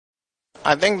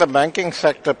I think the banking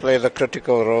sector plays a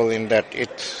critical role in that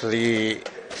it's the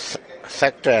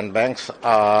sector, and banks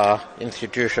are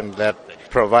institutions that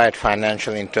provide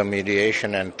financial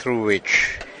intermediation and through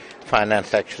which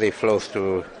finance actually flows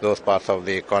to those parts of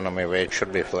the economy where it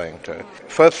should be flowing to.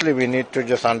 Firstly, we need to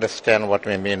just understand what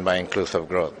we mean by inclusive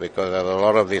growth, because there's a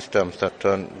lot of these terms that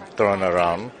are thrown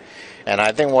around. And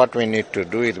I think what we need to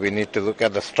do is we need to look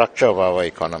at the structure of our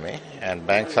economy, and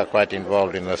banks are quite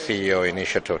involved in the CEO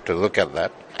initiative to look at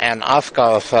that, and ask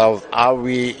ourselves, are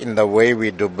we, in the way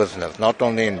we do business, not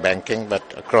only in banking but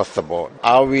across the board,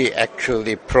 are we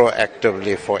actually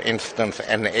proactively, for instance,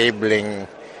 enabling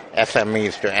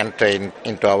SMEs to enter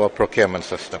into our procurement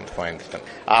system, for instance?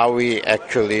 Are we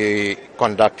actually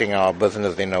conducting our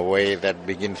business in a way that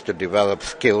begins to develop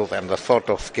skills and the sort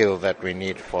of skills that we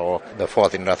need for the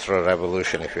fourth industrial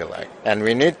revolution, if you like? And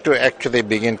we need to actually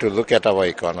begin to look at our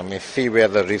economy, see where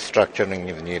the restructuring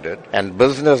is needed, and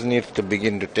business needs to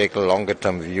begin to take a longer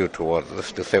term view towards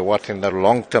this, to say what's in the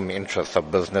long term interests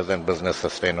of business and business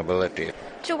sustainability.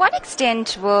 To what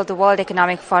extent will the World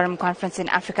Economic Forum Conference in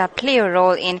Africa play a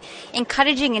role in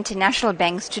encouraging international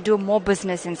banks to do more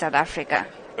business in South Africa?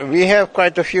 We have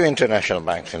quite a few international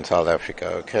banks in South Africa,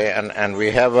 okay, and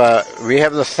we have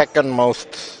the second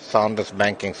most soundest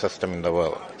banking system in the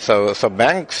world. So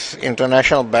banks,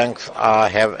 international banks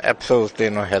have absolutely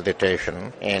no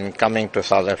hesitation in coming to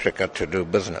South Africa to do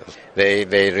business.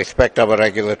 They respect our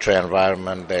regulatory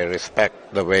environment. They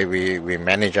respect the way we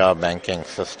manage our banking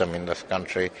system in this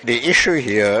country. The issue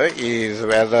here is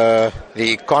whether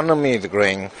the economy is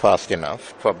growing fast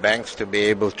enough for banks to be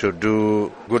able to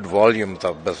do good volumes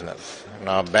of business.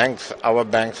 Now, our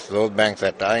banks, those banks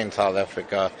that are in South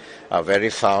Africa are very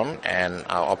sound and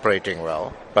are operating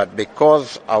well. But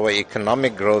because our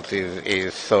economic growth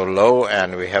is so low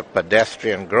and we have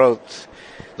pedestrian growth,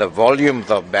 the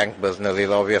volumes of bank business is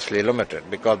obviously limited,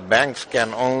 because banks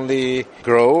can only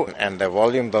grow and the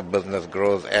volumes of business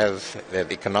grows as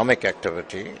there's economic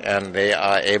activity, and they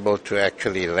are able to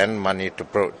actually lend money to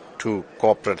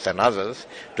corporates and others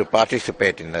to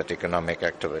participate in that economic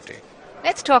activity.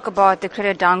 Let's talk about the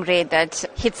credit downgrade that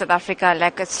hit South Africa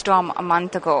like a storm a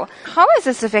month ago. How has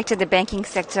this affected the banking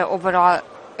sector overall?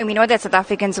 And we know that South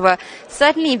Africans were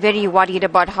certainly very worried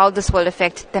about how this will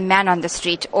affect the man on the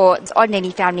street or ordinary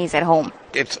families at home.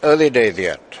 It's early days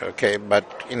yet, okay, but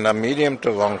in the medium to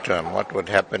long term, what would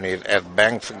happen is as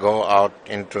banks go out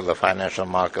into the financial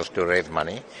markets to raise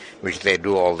money, which they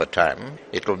do all the time,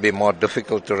 it will be more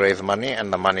difficult to raise money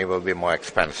and the money will be more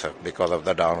expensive because of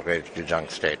the downgrade to junk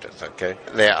status, okay.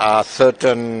 There are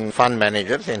certain fund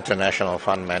managers, international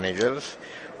fund managers,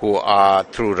 who are,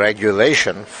 through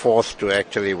regulation, forced to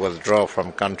actually withdraw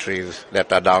from countries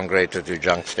that are downgraded to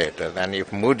junk status. And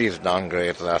if Moody's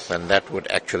downgrades us, then that would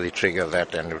actually trigger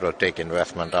that and it will take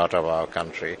investment out of our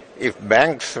country. If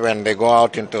banks, when they go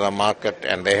out into the market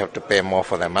and they have to pay more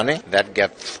for their money, that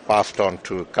gets passed on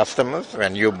to customers.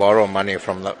 When you borrow money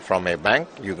from a bank,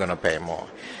 you're going to pay more.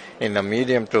 In the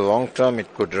medium to long term,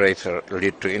 it could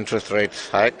lead to interest rates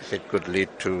hikes. It could lead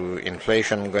to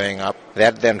inflation going up.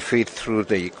 That then feeds through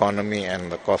the economy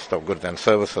and the cost of goods and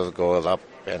services goes up,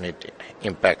 and it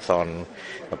impacts on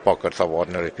the pockets of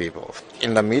ordinary people.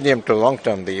 In the medium to long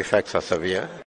term, the effects are severe.